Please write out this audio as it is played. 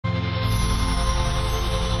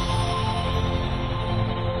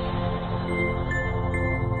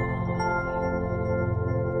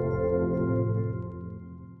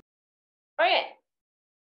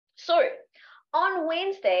on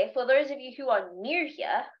Wednesday, for those of you who are new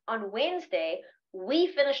here, on Wednesday, we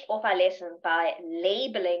finished off our lesson by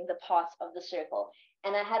labeling the parts of the circle.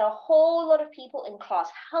 And I had a whole lot of people in class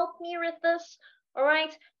help me with this. All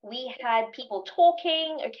right, we had people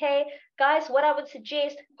talking. Okay, guys, what I would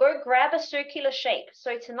suggest, go grab a circular shape.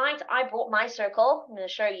 So tonight I brought my circle. I'm going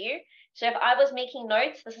to show you. So if I was making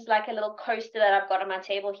notes, this is like a little coaster that I've got on my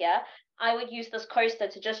table here. I would use this coaster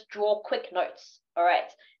to just draw quick notes. All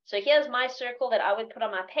right, so here's my circle that I would put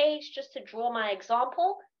on my page just to draw my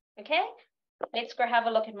example. Okay, let's go have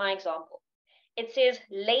a look at my example. It says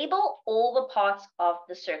label all the parts of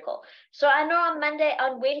the circle. So I know on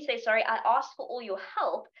Wednesday, I asked for all your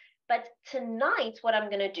help, but tonight what I'm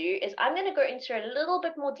going to do is I'm going to go into a little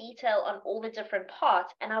bit more detail on all the different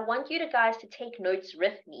parts, and I want you guys to take notes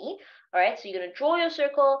with me. All right, so you're going to draw your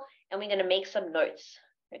circle and we're going to make some notes.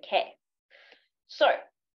 Okay, so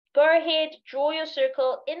go ahead, draw your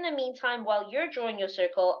circle. In the meantime, while you're drawing your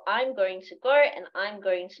circle, I'm going to go and I'm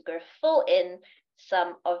going to go fill in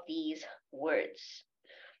some of these words.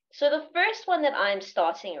 So the first one that I'm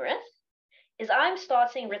starting with is I'm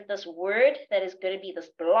starting with this word that is going to be this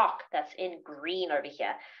block that's in green over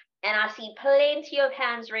here. And I see plenty of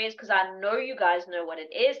hands raised because I know you guys know what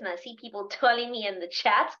it is. And I see people telling me in the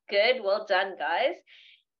chat. Good, well done, guys.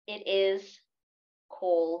 It is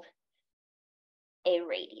called a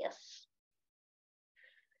radius.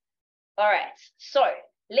 All right, so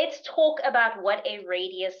let's talk about what a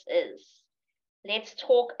radius is. Let's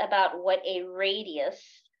talk about what a radius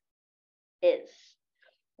is.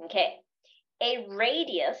 Okay, a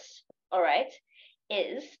radius, all right,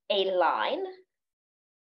 is a line.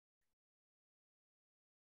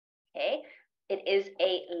 Okay, it is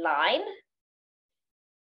a line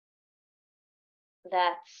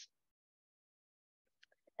that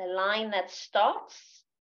starts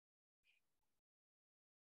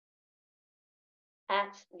at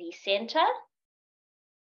the center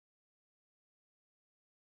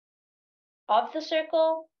of the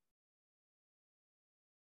circle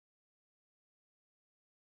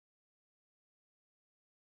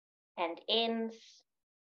and ends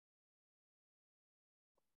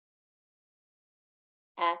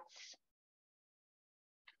at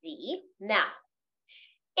the. Now,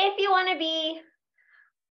 if you want to be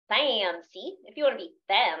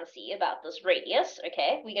fancy about this radius,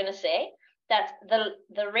 okay, we're going to say that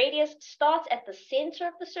the radius starts at the center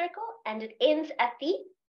of the circle and it ends at the,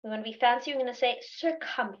 we want to be fancy, we're going to say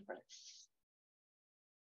circumference.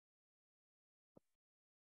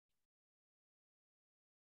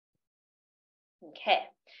 Okay,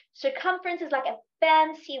 circumference is like a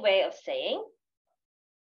fancy way of saying,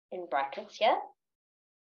 in brackets here,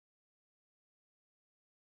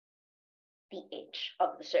 the edge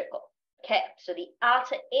of the circle. Okay, so the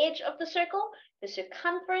outer edge of the circle, the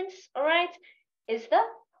circumference, all right, is the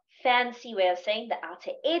fancy way of saying the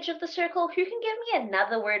outer edge of the circle. Who can give me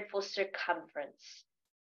another word for circumference?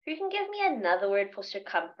 Who can give me another word for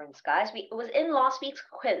circumference, guys? It was in last week's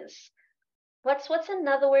quiz. What's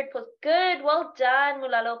another word for? Good, well done,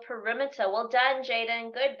 Mulalo. Perimeter. Well done,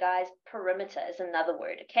 Jaden. Good, guys. Perimeter is another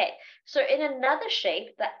word. Okay, so in another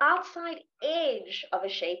shape, the outside edge of a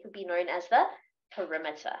shape would be known as the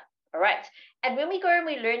perimeter. All right, and when we go and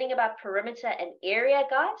we're learning about perimeter and area,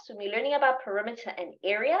 guys, when we're learning about perimeter and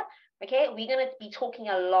area, okay, we're going to be talking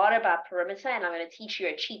a lot about perimeter, and I'm going to teach you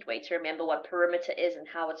a cheat way to remember what perimeter is and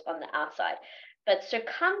how it's on the outside. But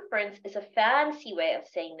circumference is a fancy way of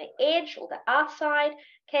saying the edge or the outside,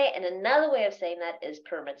 okay, and another way of saying that is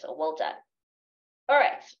perimeter. Well done. All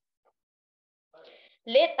right,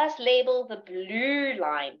 let us label the blue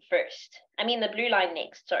line first. The blue line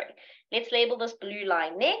next, sorry. Let's label this blue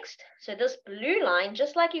line next. So this blue line,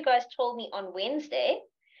 just like you guys told me on Wednesday,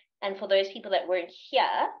 and for those people that weren't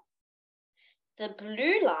here, the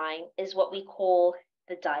blue line is what we call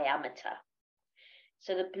the diameter.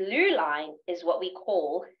 So the blue line is what we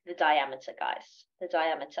call the diameter, guys, the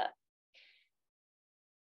diameter.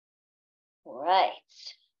 All right,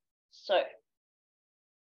 so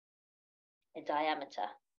a diameter.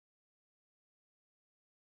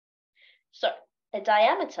 So a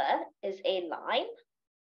diameter is a line,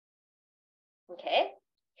 okay,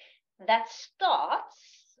 that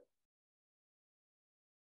starts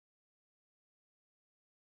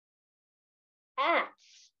at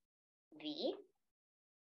the,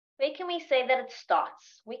 where can we say that it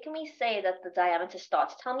starts? Where can we say that the diameter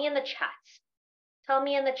starts? Tell me in the chat. Tell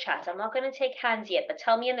me in the chat. I'm not going to take hands yet, but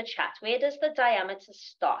tell me in the chat. Where does the diameter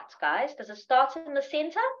start, guys? Does it start in the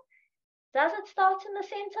center? Does it start in the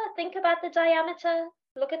center? Think about the diameter.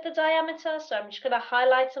 Look at the diameter. So I'm just going to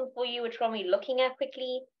highlight some for you. Which one we're looking at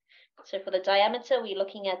quickly. So for the diameter, we're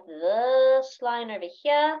looking at this line over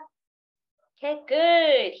here. Okay,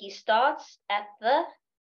 good. He starts at the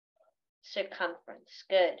circumference.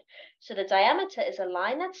 Good. So the diameter is a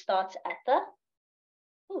line that starts at the,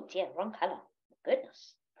 oh dear, wrong color.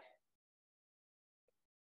 Goodness.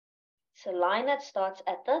 It's a line that starts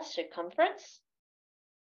at the circumference.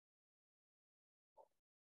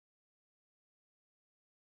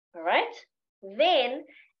 All right. Then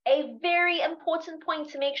a very important point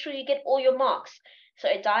to make sure you get all your marks. So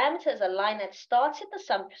a diameter is a line that starts at the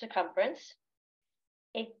circumference.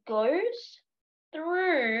 It goes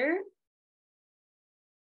through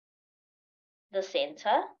the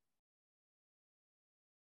center.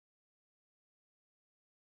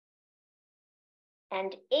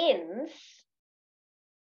 And ends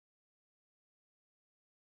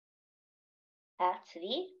at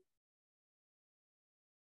the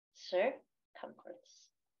circumference.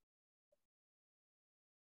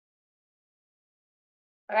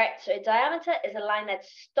 All right, so a diameter is a line that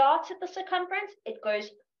starts at the circumference. It goes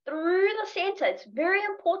through the center. It's very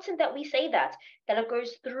important that we say that it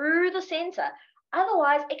goes through the center.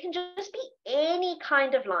 Otherwise, it can just be any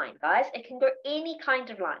kind of line, guys. It can go any kind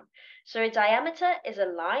of line. So a diameter is a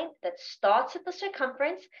line that starts at the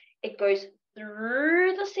circumference. It goes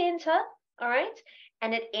through the center, all right?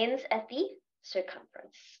 And it ends at the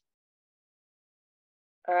circumference.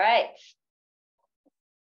 All right.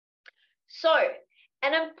 So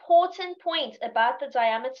an important point about the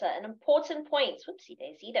diameter, an important point, whoopsie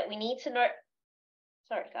daisy, that we need to know,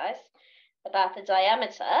 sorry guys, about the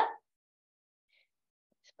diameter,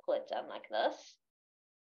 let's pull it down like this,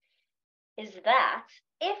 is that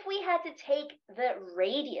if we had to take the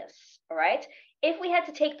radius, all right, if we had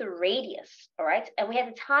to take the radius, all right, and we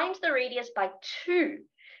had to times the radius by 2,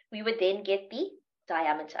 we would then get the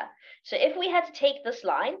diameter. So if we had to take this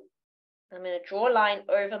line, I'm going to draw a line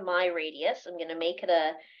over my radius. I'm going to make it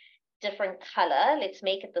a different color. Let's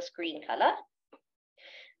make it this green color.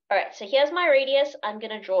 All right, so here's my radius. I'm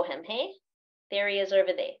going to draw him, hey? There he is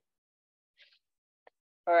over there.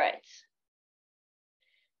 All right.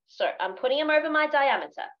 So I'm putting him over my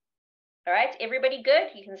diameter. All right, everybody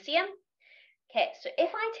good? You can see him? Okay, so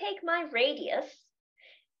if I take my radius,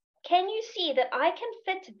 can you see that I can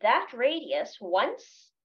fit that radius once?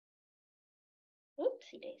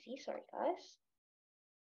 Oopsie daisy, sorry guys.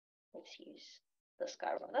 Let's use this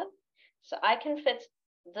guy rather. So I can fit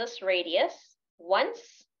this radius once,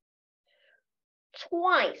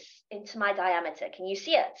 twice into my diameter. Can you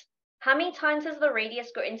see it? How many times does the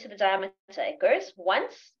radius go into the diameter? It goes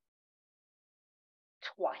once,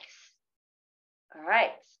 twice. All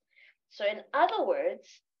right. So in other words,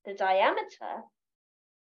 the diameter,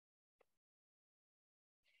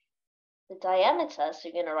 so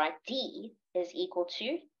you're going to write D is equal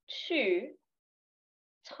to 2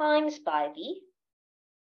 times by the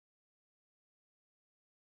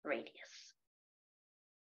radius.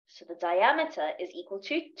 So the diameter is equal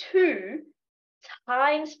to 2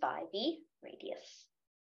 times by the radius.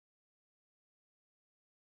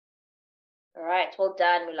 All right, well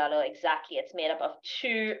done, Mulalo. Exactly, it's made up of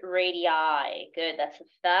 2 radii. Good, that's a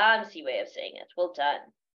fancy way of saying it. Well done.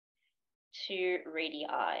 2 radii.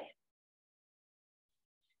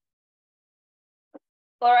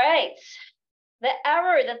 All right, the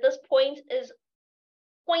arrow that this point is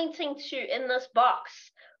pointing to in this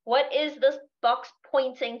box. What is this box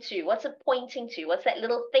pointing to? What's it pointing to? What's that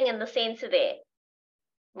little thing in the center there?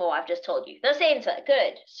 Well, I've just told you. The center,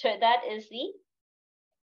 good. So that is the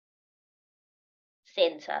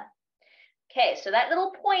center. Okay, so that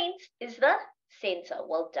little point is the center.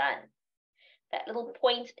 Well done. That little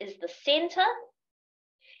point is the center.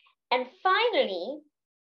 And finally,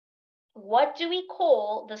 what do we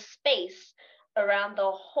call the space around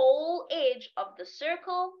the whole edge of the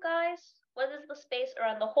circle, guys? What is the space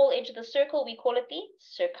around the whole edge of the circle? We call it the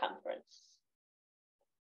circumference.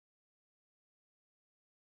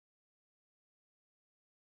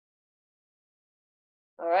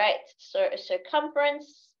 All right, so a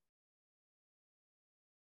circumference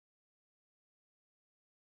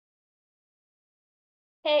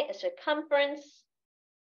a circumference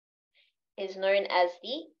is known as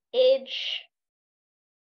the edge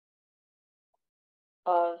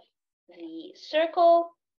of the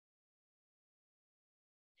circle.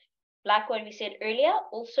 Like what we said earlier,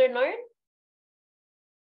 also known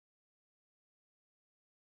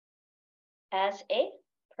as a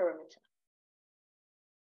perimeter.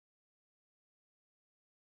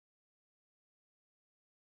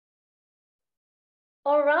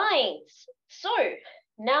 All right, so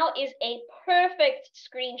now is a perfect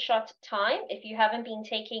screenshot time if you haven't been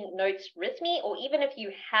taking notes with me, or even if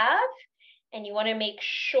you have, and you want to make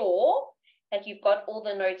sure that you've got all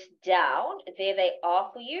the notes down. There they are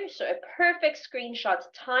for you. So a perfect screenshot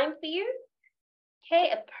time for you.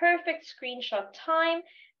 Okay, a perfect screenshot time.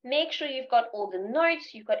 Make sure you've got all the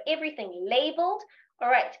notes, you've got everything labeled. All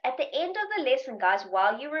right, at the end of the lesson, guys,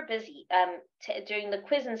 while you were busy doing the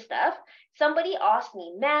quiz and stuff, somebody asked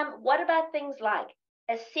me, ma'am, what about things like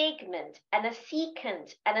a segment and a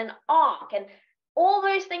secant and an arc? And all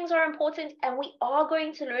those things are important, and we are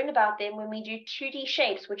going to learn about them when we do 2D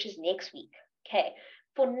shapes, which is next week. Okay,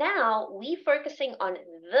 for now, we're focusing on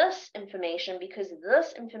this information because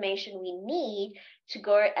this information we need to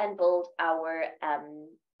go and build our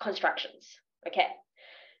constructions. Okay.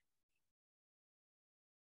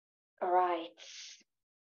 All right.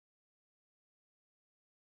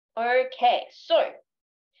 Okay, so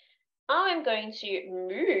I'm going to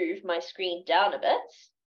move my screen down a bit.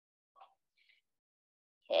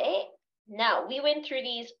 Okay, now we went through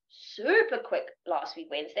these super quick last week,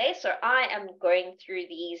 Wednesday, so I am going through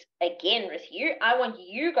these again with you. I want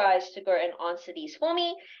you guys to go and answer these for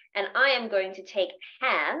me, and I am going to take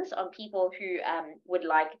hands on people who would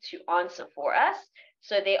like to answer for us.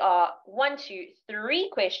 So there are 1, 2, 3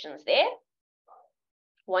 questions there.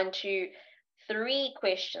 1, 2, 3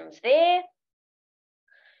 questions there.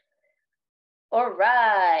 All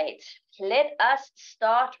right, let us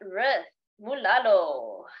start with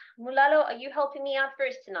Mulalo. Mulalo, are you helping me out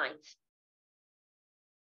first tonight?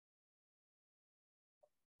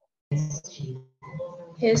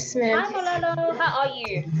 Yes, ma'am. Hi, Mulalo. How are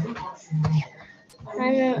you?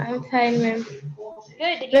 Hi, ma'am. I'm fine, ma'am.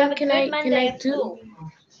 Good. Did you have a good Monday at school?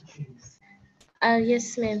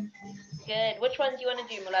 Yes, ma'am. Good. Which ones do you want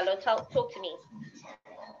to do, Mulalo? Talk to me.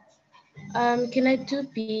 Can I do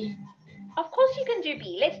B? Of course you can do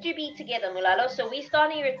B. Let's do B together, Mulalo. So we're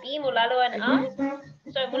starting with B, Mulalo and I.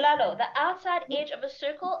 So Mulalo, the outside edge of a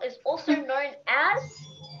circle is also known as?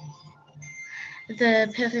 The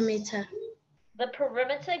perimeter. The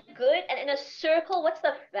perimeter. Good. And in a circle, what's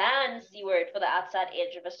the fancy word for the outside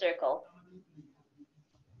edge of a circle?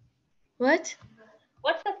 What?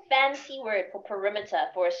 What's the fancy word for perimeter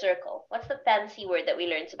for a circle? What's the fancy word that we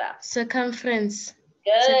learned about? Circumference.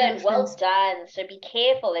 Good. Circumference. Well done. So be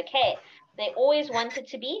careful, okay? They always want it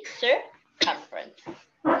to be circumference.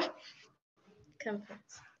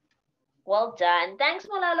 Circumference. Well done. Thanks,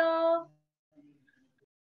 Molalo.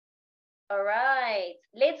 All right.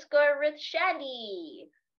 Let's go with Shandy.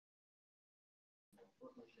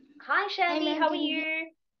 Hi, Shandy. How are you?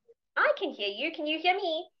 I can hear you. Can you hear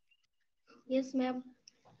me? Yes, ma'am.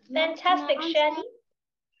 Fantastic, Shandy.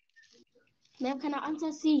 Ma'am, can I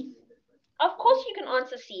answer C? Of course you can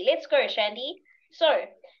answer C. Let's go, Shandy. So,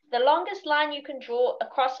 the longest line you can draw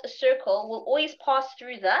across a circle will always pass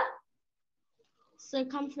through the?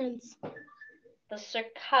 Circumference. The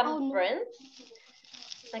circumference. Oh,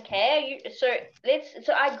 no. Okay, so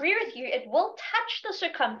I agree with you. It will touch the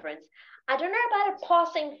circumference. I don't know about it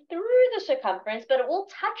passing through the circumference, but it will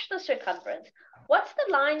touch the circumference. What's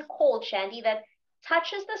the line called, Shandy, that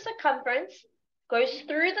touches the circumference, goes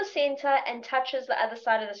through the center, and touches the other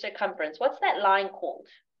side of the circumference? What's that line called?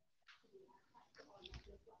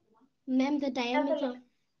 Ma'am, the diameter.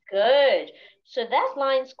 Good. So that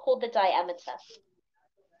line's called the diameter.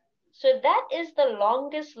 So that is the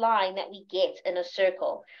longest line that we get in a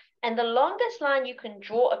circle. And the longest line you can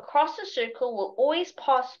draw across a circle will always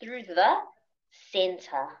pass through the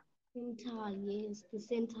center. Center, yes, the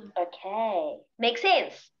center. Okay. Makes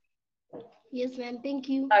sense? Yes, ma'am. Thank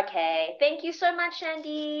you. Okay. Thank you so much,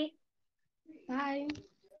 Shandy. Bye.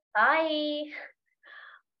 Bye.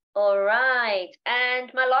 All right.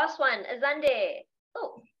 And my last one, Azande.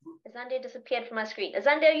 Oh, Azande disappeared from my screen.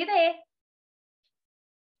 Azande, are you there?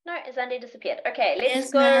 No, Azande disappeared. Okay,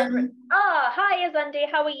 let's go. Hi, Azande.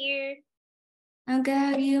 How are you? I'm good.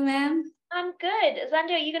 How are you, ma'am? I'm good.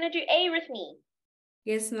 Azande, are you going to do A with me?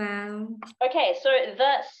 Yes, ma'am. Okay, so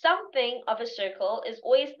the something of a circle is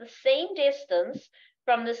always the same distance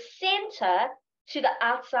from the center to the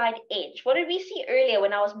outside edge. What did we see earlier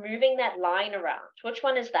when I was moving that line around? Which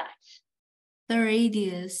one is that? The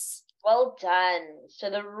radius. Well done. So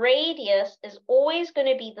the radius is always going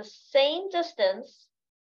to be the same distance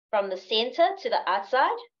from the center to the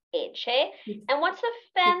outside edge, hey? And what's the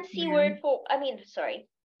fancy word for,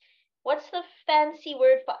 what's the fancy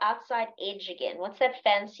word for outside edge again? What's that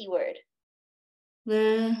fancy word?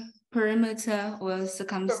 The perimeter or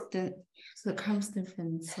circumference.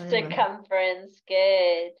 Circumference,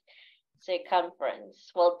 good.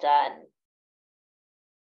 Circumference, well done.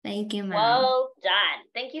 Thank you, ma'am. Well done.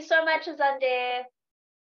 Thank you so much, Azande.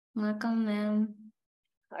 Welcome, ma'am.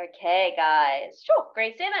 Okay, guys. Sure,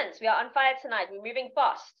 grade 7s. We are on fire tonight. We're moving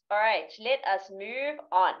fast. All right, let us move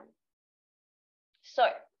on. So,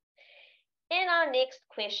 in our next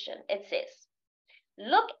question, it says,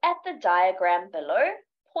 look at the diagram below.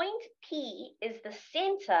 Point P is the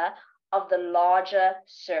center of the larger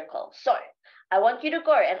circle. So, I want you to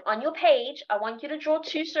go, and on your page, I want you to draw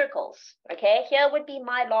 2 circles. Okay, here would be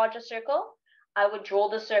my larger circle. I would draw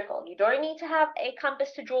the circle. You don't need to have a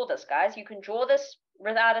compass to draw this, guys. You can draw this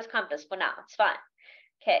without a compass for now. It's fine.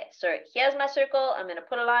 Okay, so here's my circle. I'm going to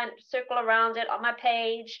put a circle around it on my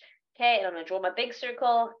page. Okay, and I'm going to draw my big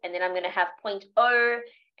circle, and then I'm going to have point O,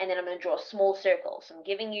 and then I'm going to draw a small circle. So I'm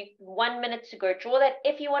giving you 1 minute to go draw that.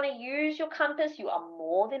 If you want to use your compass, you are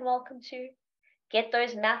more than welcome to. Get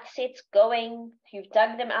those math sets going. You've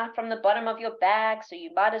dug them out from the bottom of your bag, so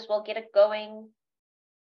you might as well get it going.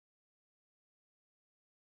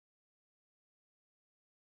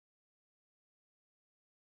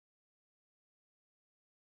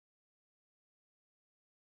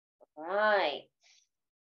 Right.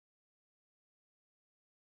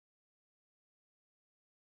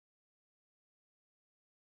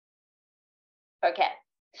 Okay,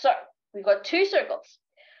 so we've got 2 circles.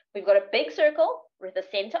 We've got a big circle with a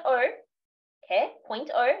center O, okay, point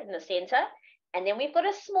O in the center, and then we've got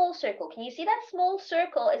a small circle. Can you see that small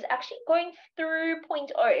circle is actually going through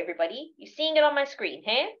point O, everybody? You're seeing it on my screen,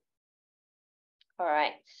 hey? All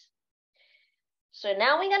right. So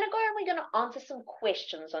now we're going to go and we're going to answer some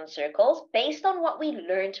questions on circles based on what we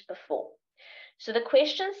learned before. So the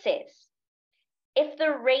question says, if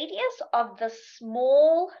the radius of the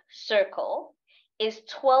small circle is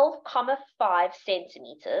 12,5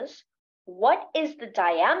 centimeters, what is the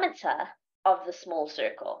diameter of the small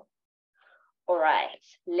circle? All right,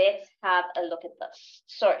 let's have a look at this.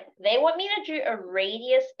 So they want me to do a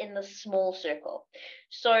radius in the small circle.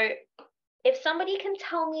 So if somebody can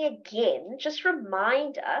tell me again, just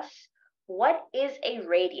remind us, what is a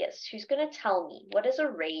radius? Who's going to tell me? What is a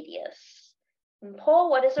radius? And Paul,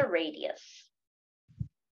 what is a radius?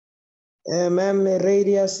 Ma'am, a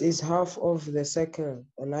radius is half of the circle.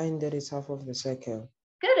 A line that is half of the circle.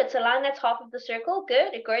 Good, it's a line that's half of the circle.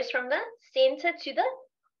 Good, it goes from the center to the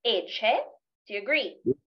edge, hey? Do you agree?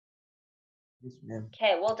 Yes, ma'am.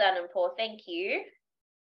 Okay, well done, Paul. Thank you.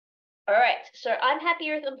 All right, so I'm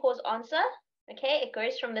happy with Paul's answer. Okay, it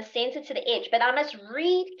goes from the center to the edge, but I must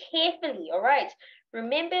read carefully, all right?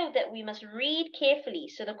 Remember that we must read carefully.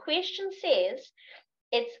 So the question says,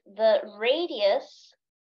 it's the radius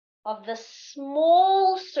of the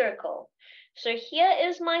small circle. So here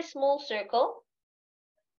is my small circle,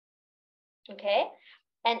 okay?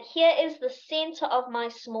 And here is the center of my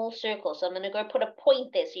small circle. So I'm going to go put a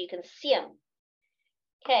point there so you can see them.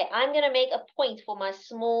 Okay, I'm going to make a point for my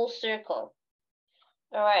small circle.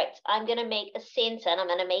 All right, I'm going to make a center, and I'm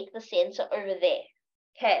going to make the center over there.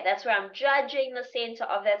 Okay, that's where I'm judging the center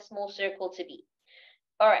of that small circle to be.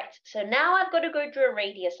 All right, so now I've got to go draw a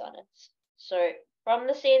radius on it. So from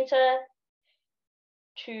the center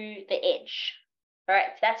to the edge. All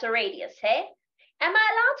right, that's a radius, hey? Am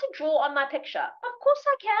I allowed to draw on my picture? Of course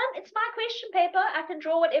I can. It's my question paper. I can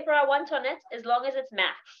draw whatever I want on it as long as it's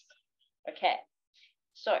maths. Okay,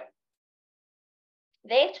 so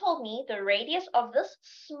they've told me the radius of this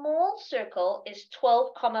small circle is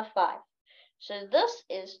 12,5. So this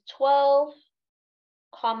is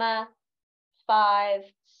 12,5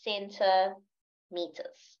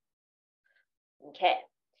 centimeters. Okay,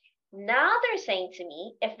 now they're saying to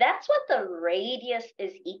me, if that's what the radius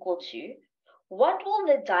is equal to, what will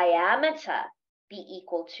the diameter be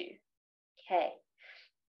equal to? Okay,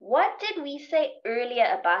 what did we say earlier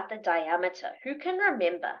about the diameter? Who can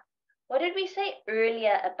remember? What did we say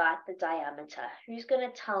earlier about the diameter? Who's going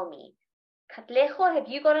to tell me? Katlejo, have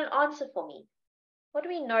you got an answer for me? What do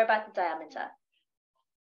we know about the diameter?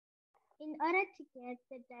 In order to get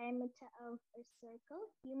the diameter of a circle,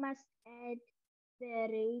 you must add the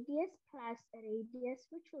radius plus a radius,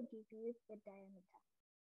 which will give you the diameter.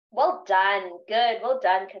 Well done. Good. Well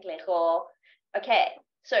done, Katlejo. Okay,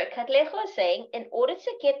 so Katlejo is saying in order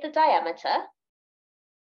to get the diameter,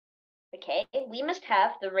 okay, we must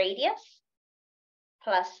have the radius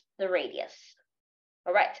plus the radius.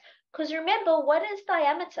 All right, because remember, what is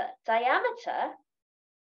diameter? Diameter,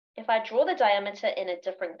 if I draw the diameter in a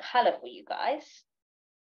different color for you guys,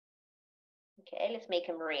 okay, let's make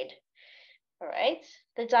them red. All right,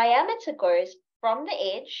 the diameter goes from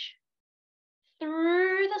the edge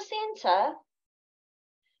through the center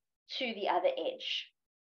to the other edge.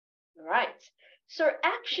 All right, so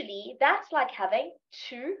actually that's like having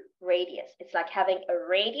 2 radius. It's like having a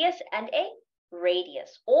radius and a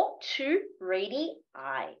radius, or 2 radii,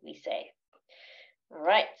 we say. All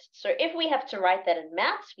right, so if we have to write that in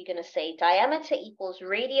maths, we're going to say diameter equals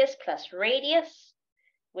radius plus radius,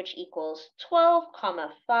 which equals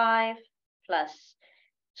 12,5 plus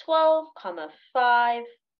 12,5.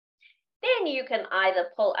 Then you can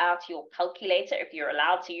either pull out your calculator if you're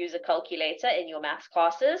allowed to use a calculator in your maths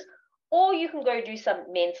classes, or you can go do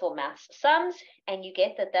some mental maths sums, and you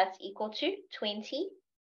get that that's equal to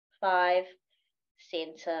 25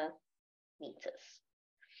 centimeters.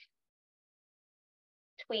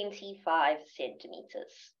 25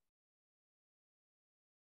 centimeters.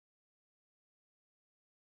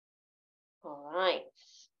 All right.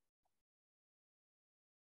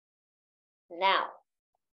 Now,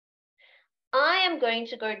 I am going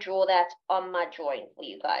to go draw that on my drawing for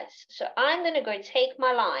you guys. So I'm going to go take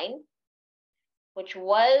my line, which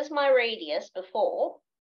was my radius before.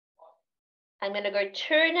 I'm going to go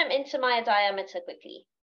turn him into my diameter quickly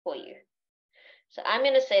for you. So I'm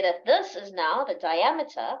going to say that this is now the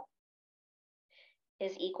diameter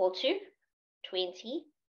is equal to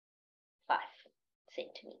 25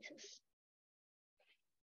 centimeters.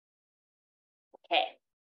 Okay.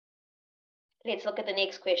 Let's look at the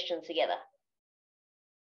next question together.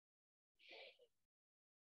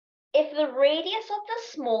 If the radius of the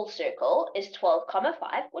small circle is 12,5,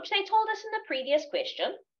 which they told us in the previous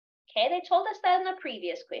question, okay, they told us that in the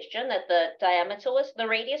previous question that the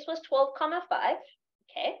radius was 12,5,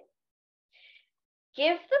 okay.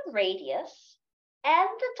 Give the radius and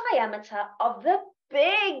the diameter of the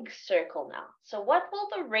big circle now. So what will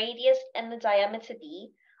the radius and the diameter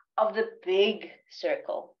be of the big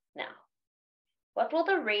circle now? What will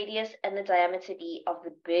the radius and the diameter be of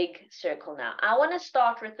the big circle now? I want to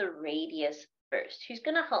start with the radius first. Who's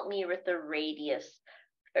going to help me with the radius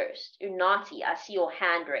first? Unati, I see your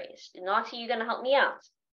hand raised. Unati, you going to help me out?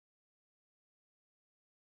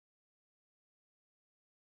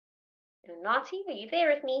 Unati, are you there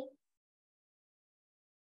with me?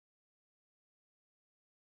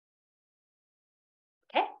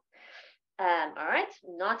 Okay. All right.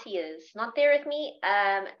 Unati is not there with me.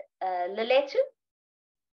 Leletu?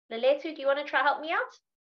 Leletu, do you want to try help me out?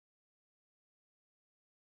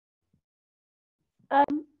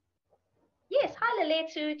 Yes, hi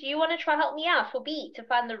Leletu. Do you want to try help me out for B to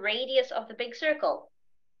find the radius of the big circle?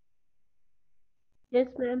 Yes,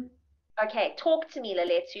 ma'am. Okay, talk to me,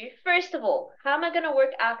 Leletu. First of all, how am I going to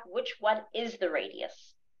work out which one is the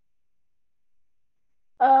radius?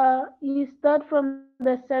 You start from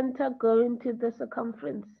the center going to the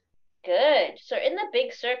circumference. Good. So in the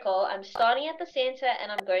big circle, I'm starting at the center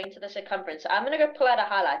and I'm going to the circumference. So I'm going to go pull out a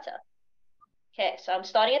highlighter. Okay, so I'm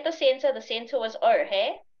starting at the center. The center was O,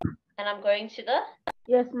 hey? And I'm going to the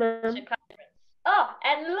Yes, ma'am. circumference. Oh,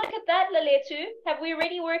 and look at that, Leletu. Have we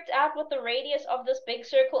already worked out what the radius of this big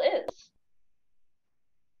circle is?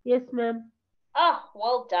 Yes, ma'am. Ah,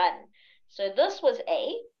 well done. So this was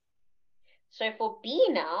A. So for B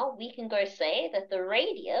now, we can go say that the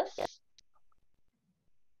radius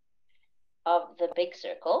of the big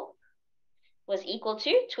circle was equal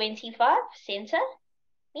to 25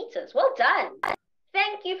 centimeters. Well done.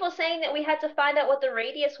 Thank you for saying that we had to find out what the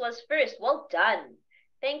radius was first. Well done.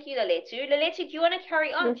 Thank you, Leletu. Leletu, do you want to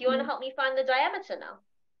carry on? Yes, do you want to help me find the diameter now?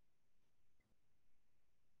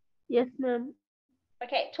 Yes, ma'am.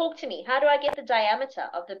 Okay, talk to me. How do I get the diameter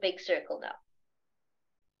of the big circle now?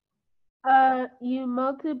 You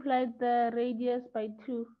multiply the radius by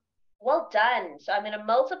 2. Well done. So I'm going to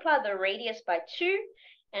multiply the radius by 2,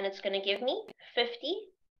 and it's going to give me 50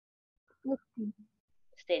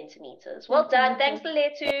 centimeters. Well done. Thanks,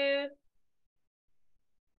 Leletu.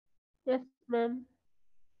 Yes, ma'am.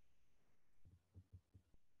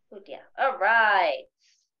 Oh dear. All right.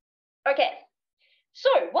 Okay. So,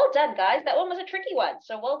 well done, guys. That one was a tricky one.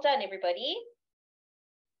 So, well done, everybody.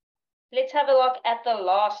 Let's have a look at the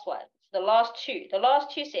last one. The last two. The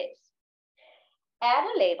last two says, add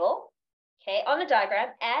a label, okay, on the diagram,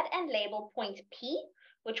 add and label point P,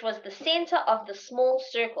 which was the center of the small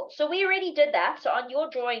circle. So we already did that. So on your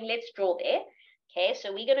drawing, let's draw there. Okay,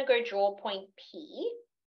 so we're going to go draw point P.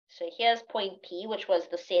 So here's point P, which was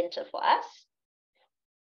the center for us.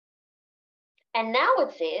 And now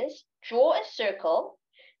it says, draw a circle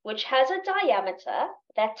which has a diameter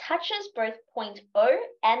that touches both point O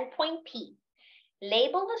and point P.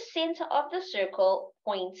 Label the center of the circle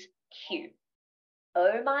point Q.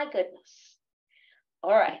 Oh my goodness.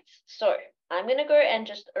 All right, so I'm going to go and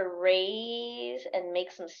just erase and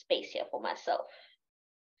make some space here for myself.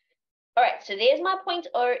 All right, so there's my point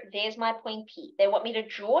O, there's my point P. They want me to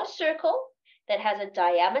draw a circle that has a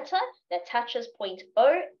diameter that touches point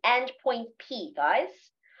O and point P, guys.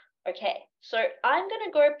 Okay, so I'm going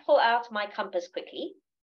to go pull out my compass quickly.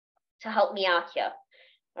 to help me out here.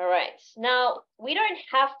 All right, now we don't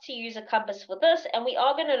have to use a compass for this, and we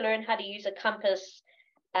are going to learn how to use a compass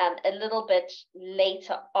a little bit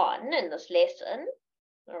later on in this lesson.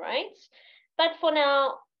 All right, but for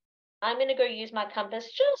now, I'm going to go use my compass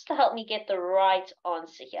just to help me get the right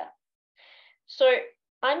answer here. So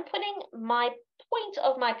I'm putting my point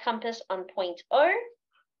of my compass on point O,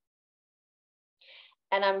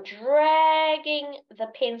 and I'm dragging the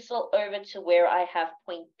pencil over to where I have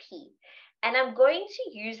point P. And I'm going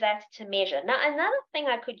to use that to measure. Now, another thing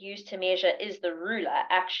I could use to measure is the ruler,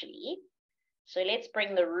 actually. So let's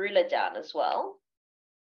bring the ruler down as well.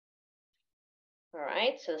 All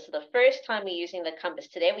right, so this is the first time we're using the compass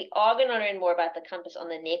today. We are going to learn more about the compass on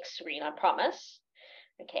the next screen, I promise.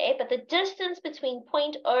 Okay, but the distance between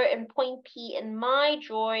point O and point P in my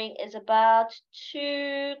drawing is about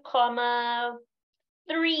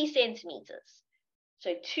 2,3 centimeters.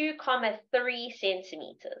 So 2,3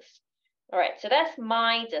 centimeters. All right, so that's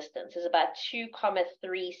my distance, is about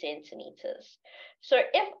 2,3 centimeters. So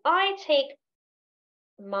if I take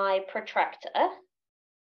my protractor,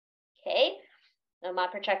 okay, now my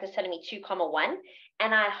protractor is telling me 2,1,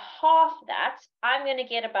 and I half that, I'm going to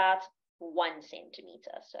get about 1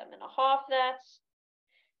 centimeter. So I'm going to half that,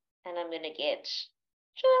 and I'm going to get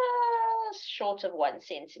just short of 1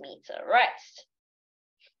 centimeter, right?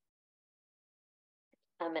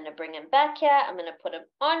 I'm going to bring him back here. I'm going to put him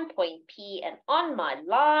on point P and on my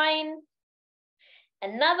line.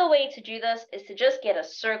 Another way to do this is to just get a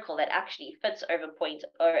circle that actually fits over point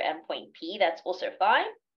O and point P. That's also fine.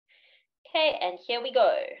 Okay, and here we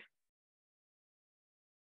go.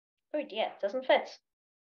 Oh dear, it doesn't fit.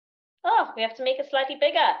 Oh, we have to make it slightly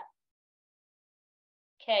bigger.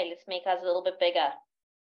 Okay, let's make ours a little bit bigger.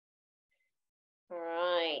 All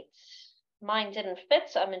right. Mine didn't fit,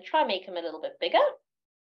 so I'm going to try and make him a little bit bigger.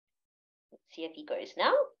 Let's see if he goes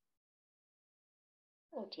now.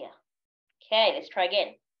 Oh dear. Okay, let's try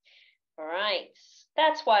again. All right.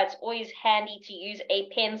 That's why it's always handy to use a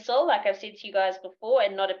pencil, like I've said to you guys before,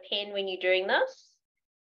 and not a pen when you're doing this.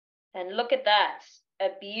 And look at that.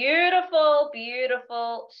 A beautiful,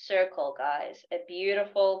 beautiful circle, guys. A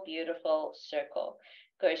beautiful, beautiful circle.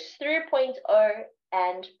 Goes through point O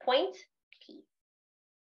and point P.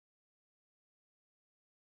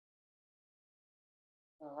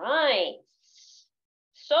 All right.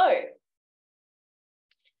 So,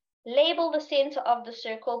 label the center of the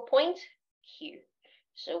circle point Q.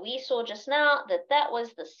 So we saw just now that that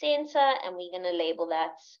was the center, and we're going to label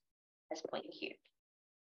that as point Q.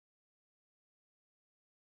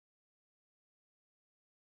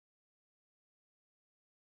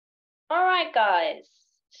 All right, guys.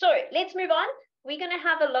 So let's move on. We're going to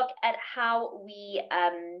have a look at how we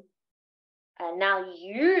now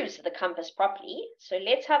use the compass properly. So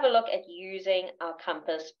let's have a look at using our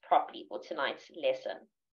compass properly for tonight's lesson.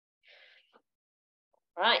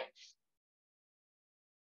 Right.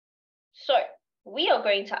 So we are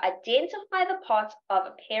going to identify the parts of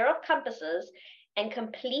a pair of compasses and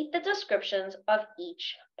complete the descriptions of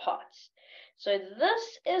each part. So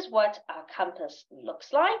this is what our compass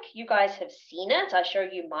looks like. You guys have seen it. I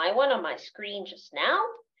showed you my one on my screen just now.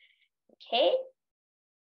 Okay.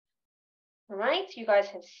 All right, you guys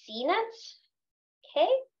have seen it. Okay,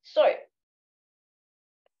 so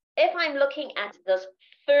if I'm looking at this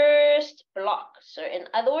first block, so in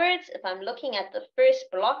other words, if I'm looking at the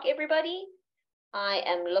first block, everybody, I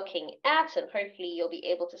am looking at, and hopefully you'll be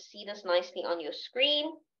able to see this nicely on your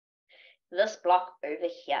screen, this block over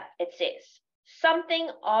here. It says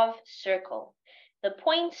something of circle. The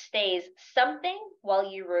point stays something while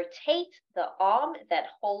you rotate the arm that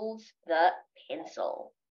holds the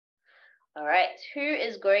pencil. All right, who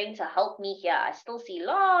is going to help me here? I still see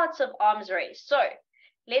lots of arms raised. So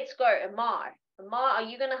let's go, Amar. Amar, are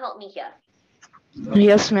you going to help me here?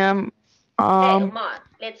 Yes, ma'am. Okay, Amar,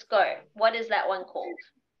 let's go. What is that one called?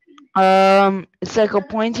 It's like a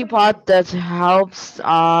pointy part that helps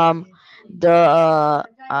the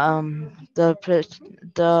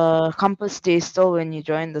compass stay still when you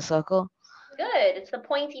join the circle. Good, it's the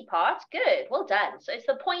pointy part. Good, well done. So it's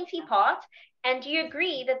the pointy part. And do you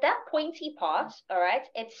agree that that pointy part, all right,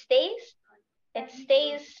 it stays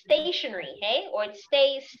stationary, hey? Or it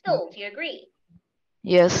stays still, do you agree?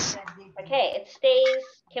 Yes. Okay, it stays,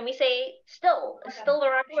 can we say still? Is still the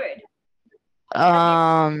right word?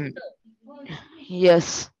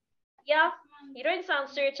 Yes. Yeah? You don't sound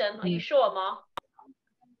certain. Are you sure, Ma?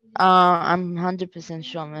 I'm 100%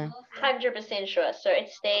 sure, ma'am. 100% sure. So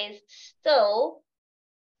it stays still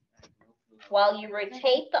while you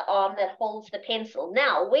rotate the arm that holds the pencil.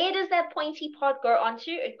 Now, where does that pointy part go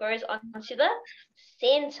onto? It goes onto the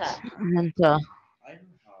center.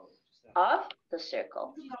 of the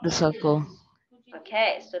circle. The circle.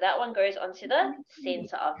 Okay, so that one goes onto the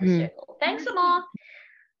center of the circle. Thanks, Amar.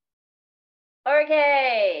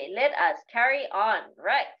 Okay, let us carry on.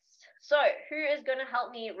 Right. So who is going to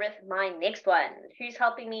help me with my next one? Who's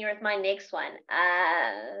helping me with my next one?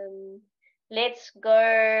 Let's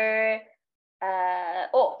go.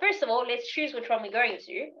 First of all, let's choose which one we're going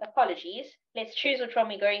to. Apologies. Let's choose which one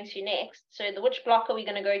we're going to next. So which block are we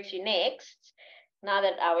going to go to next? Now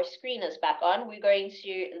that our screen is back on, we're going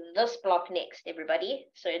to this block next, everybody.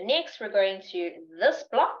 So next, we're going to this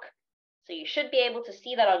block. So you should be able to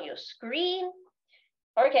see that on your screen.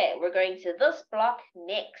 Okay, we're going to this block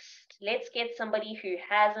next. Let's get somebody who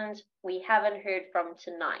we haven't heard from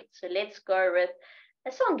tonight. So let's go with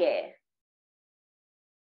Asonge.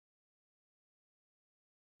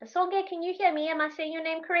 Asonge, can you hear me? Am I saying your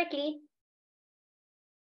name correctly?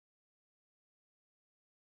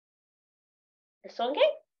 Asonge?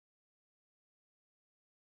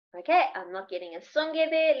 Okay, I'm not getting Asonge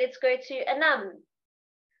there. Let's go to Anam.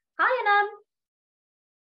 Hi, Anam.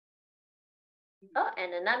 Oh,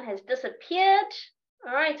 and Anam has disappeared.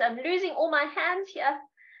 All right, I'm losing all my hands here.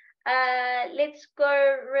 Let's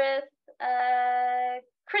go with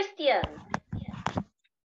Christian.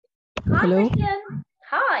 Hi, Hello. Christian.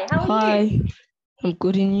 Hi, how are you? I'm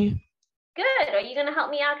good, and you? Good. Are you going to help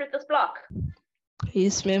me out with this block?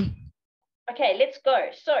 Yes, ma'am. Okay, let's go.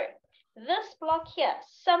 So this block here,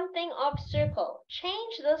 something of circle.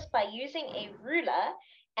 Change this by using a ruler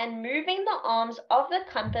and moving the arms of the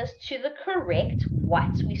compass to the correct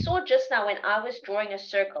what? We saw just now when I was drawing a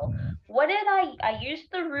circle. What did I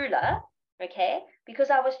used the ruler, okay, because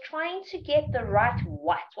I was trying to get the right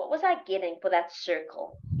what? What was I getting for that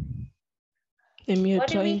circle? You're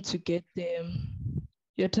trying to get the,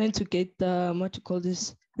 what you call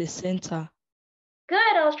this, the center.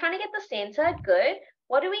 Good, I was trying to get the center, good.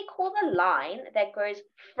 What do we call the line that goes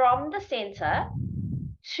from the center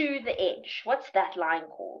to the edge? What's that line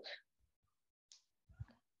called?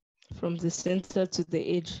 From the center to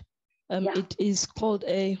the edge. Yeah. It is called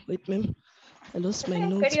a, wait, ma'am, I lost my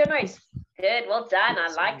notes. Go to your notes. Good, well done, I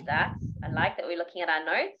like that. I like that we're looking at our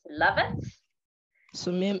notes, love it. So,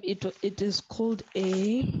 ma'am, it is called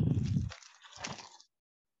a,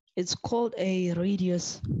 it's called a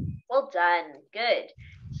radius. Well done, good.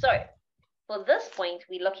 So, for this point,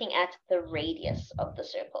 we're looking at the radius of the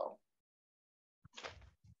circle.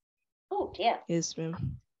 Oh dear. Yes,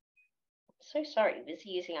 ma'am. So sorry,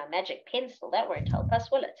 busy using our magic pencil. That won't help us,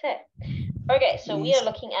 will it? Okay, so we are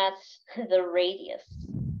looking at the radius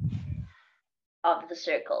of the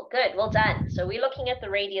circle. Good, well done. So we're looking at the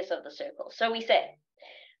radius of the circle. So we say,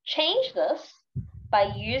 change this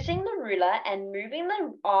by using the ruler and moving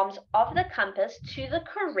the arms of the compass to the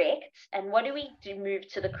correct, and what do we do? Move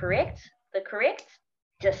to the correct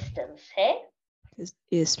distance, hey?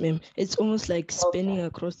 Yes, ma'am. It's almost like spinning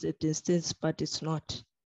across the distance, but it's not.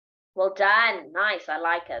 Well done. Nice. I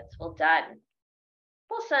like it. Well done.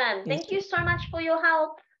 Awesome. Thank you so much for your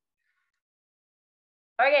help.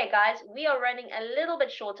 Okay, guys, we are running a little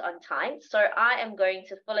bit short on time, so I am going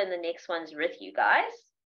to fill in the next ones with you guys.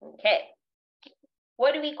 Okay.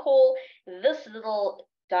 What do we call this little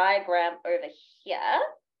diagram over here?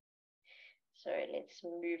 So let's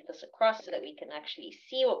move this across so that we can actually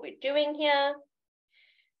see what we're doing here.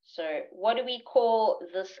 So what do we call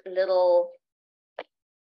this little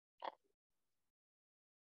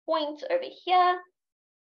point over here?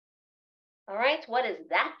 All right, what is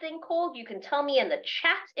that thing called? You can tell me in the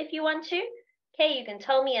chat if you want to. Okay, you can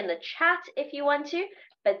tell me in the chat if you want to,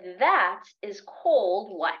 but that is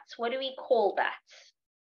called what? What do we call that?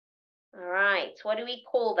 All right, what do we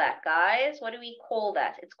call that, guys? What do we call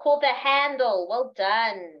that? It's called the handle. Well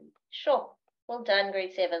done. Sure, well done,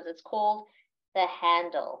 grade 7s. It's called the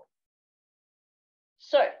handle.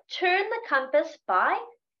 So turn the compass by,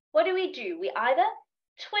 what do? We either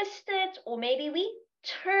twist it or maybe we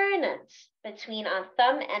turn it between our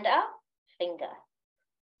thumb and our finger.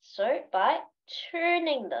 So by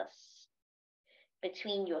turning this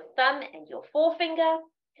between your thumb and your forefinger.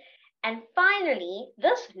 And finally,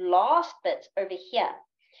 this last bit over here.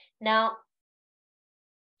 Now,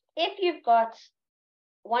 if you've got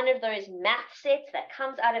one of those math sets that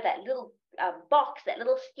comes out of that little box, that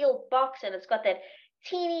little steel box, and it's got that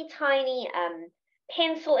teeny tiny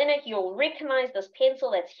pencil in it, you'll recognize this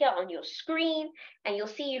pencil that's here on your screen, and you'll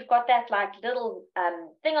see you've got that like little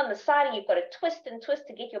thing on the side, and you've got to twist and twist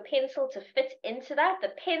to get your pencil to fit into that.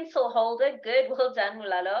 The pencil holder, good, well done,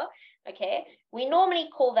 Mulalo. Okay, we normally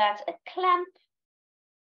call that a clamp.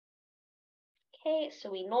 Okay, so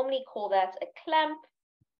we normally call that a clamp.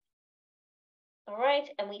 All right,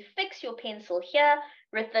 and we fix your pencil here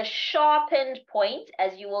with the sharpened point.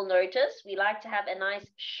 As you will notice, we like to have a nice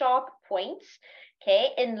sharp point, okay,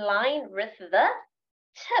 in line with the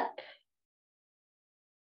tip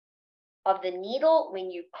of the needle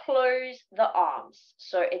when you close the arms.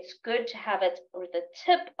 So it's good to have it with the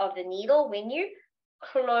tip of the needle when you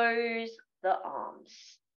close the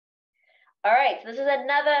arms. All right, so this is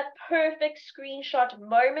another perfect screenshot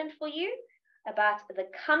moment for you about the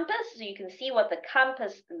compass, so you can see what the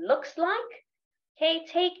compass looks like. Okay,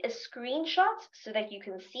 take a screenshot so that you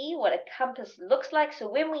can see what a compass looks like.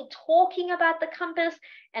 So when we're talking about the compass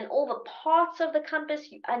and all the parts of the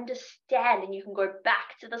compass, you understand and you can go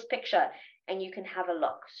back to this picture and you can have a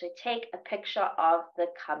look. So take a picture of the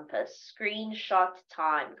compass. Screenshot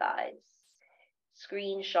time, guys.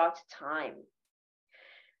 Screenshot time.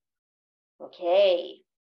 Okay.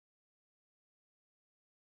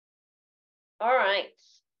 All right.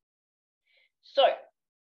 So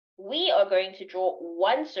we are going to draw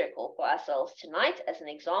one circle for ourselves tonight as an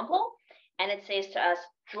example. And it says to us,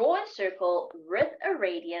 draw a circle with a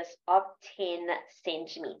radius of 10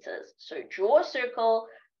 centimeters. So draw a circle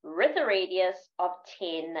with a radius of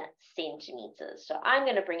 10 centimeters. So I'm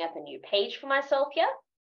going to bring up a new page for myself here.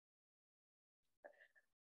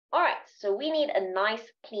 All right, so we need a nice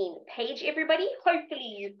clean page, everybody.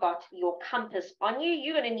 Hopefully you've got your compass on you.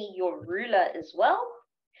 You're going to need your ruler as well.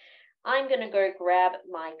 I'm going to go grab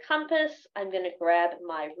my compass. I'm going to grab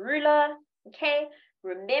my ruler, okay?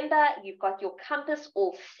 Remember, you've got your compass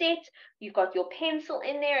all set. You've got your pencil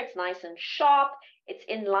in there. It's nice and sharp. It's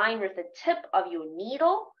in line with the tip of your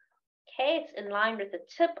needle, okay? It's in line with the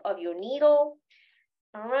tip of your needle,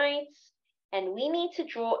 all right? And we need to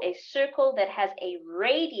draw a circle that has a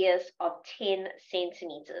radius of 10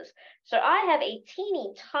 centimeters. So I have a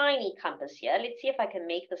teeny tiny compass here. Let's see if I can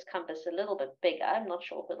make this compass a little bit bigger. I'm not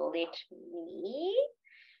sure if it'll let me.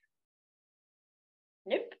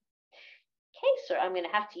 Nope. Okay, so I'm going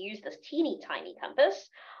to have to use this teeny tiny compass.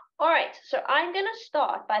 All right, so I'm going to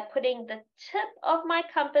start by putting the tip of my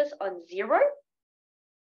compass on 0.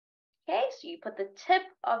 Okay, so you put the tip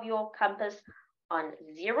of your compass on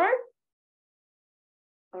 0.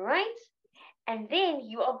 All right, and then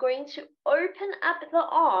you are going to open up the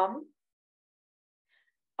arm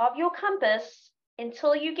of your compass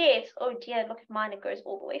until you get, oh dear, look at mine, it goes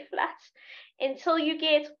all the way flat, until you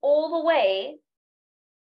get all the way,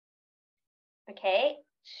 okay,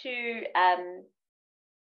 to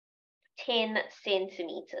 10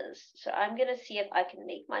 centimeters. So I'm going to see if I can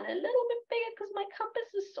make mine a little bit bigger because my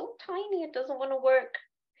compass is so tiny, it doesn't want to work.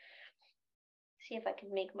 See if I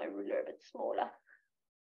can make my ruler a bit smaller.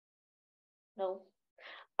 No.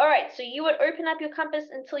 All right, so you would open up your compass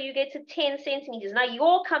until you get to 10 centimeters. Now,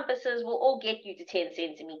 your compasses will all get you to 10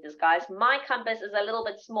 centimeters, guys. My compass is a little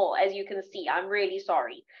bit small, as you can see. I'm really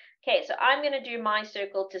sorry. Okay, so I'm going to do my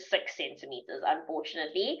circle to 6 centimeters,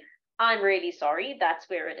 unfortunately. I'm really sorry. That's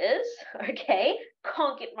where it is. Okay,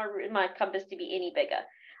 can't get my compass to be any bigger.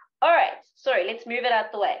 All right, sorry, let's move it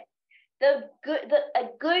out the way. A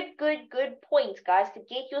good point, guys, to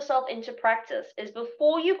get yourself into practice is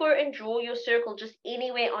before you go and draw your circle just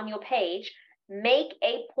anywhere on your page, make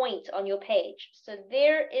a point on your page. So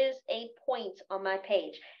there is a point on my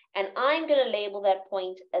page, and I'm going to label that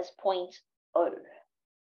point as point O.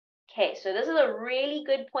 Okay, so this is a really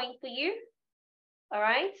good point for you. All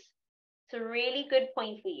right, it's a really good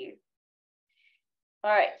point for you.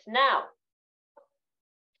 All right, now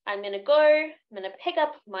I'm going to go, I'm going to pick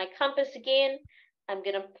up my compass again. I'm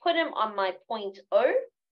going to put him on my point O.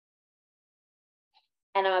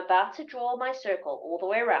 And I'm about to draw my circle all the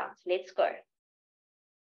way around. Let's go.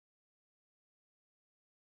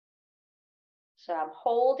 So I'm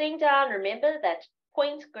holding down. Remember that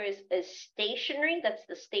point is stationary. That's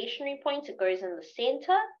the stationary point. It goes in the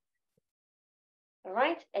center. All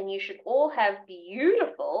right. And you should all have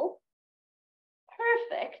beautiful,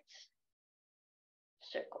 perfect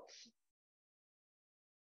circles.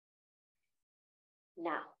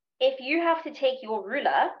 Now, if you have to take your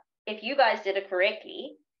ruler, if you guys did it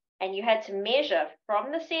correctly, and you had to measure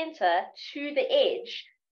from the center to the edge,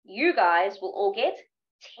 you guys will all get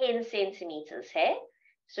 10 centimeters, hey?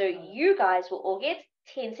 So you guys will all get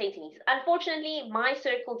 10 centimeters. Unfortunately, my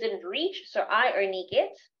circle didn't reach, so I only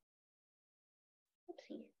get,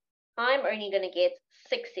 oopsie, I'm only going to get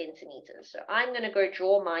 6 centimeters. So I'm going to go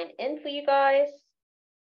draw mine in for you guys.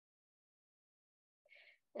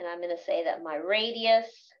 And I'm going to say that my radius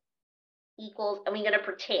equals, and we're going to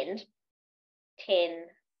pretend 10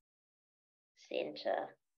 centimeters.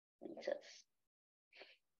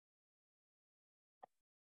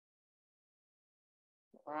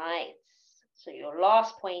 Right. So your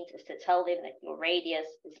last point is to tell them that your radius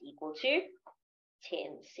is equal to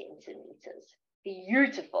 10 centimeters.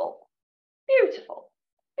 Beautiful, beautiful,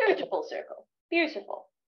 beautiful circle, beautiful.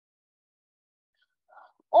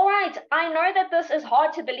 All right, I know that this is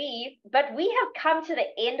hard to believe, but we have come to the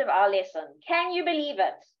end of our lesson. Can you believe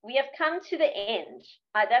it? We have come to the end.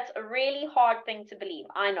 That's a really hard thing to believe,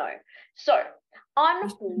 I know. So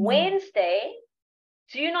on Wednesday,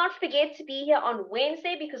 do not forget to be here on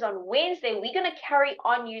Wednesday, because on Wednesday, we're going to carry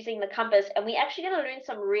on using the compass, and we're actually going to learn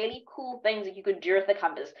some really cool things that you could do with the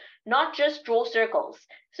compass, not just draw circles.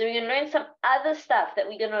 So we're going to learn some other stuff that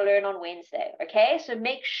we're going to learn on Wednesday, okay? So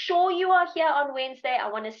make sure you are here on Wednesday.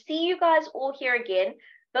 I want to see you guys all here again.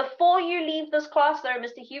 Before you leave this class, though,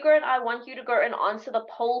 Mr. Hugo and I want you to go and answer the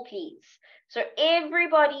poll, please. So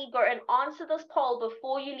everybody go and answer this poll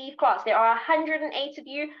before you leave class. There are 108 of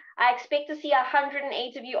you. I expect to see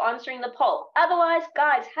 108 of you answering the poll. Otherwise,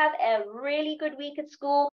 guys, have a really good week at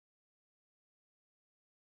school.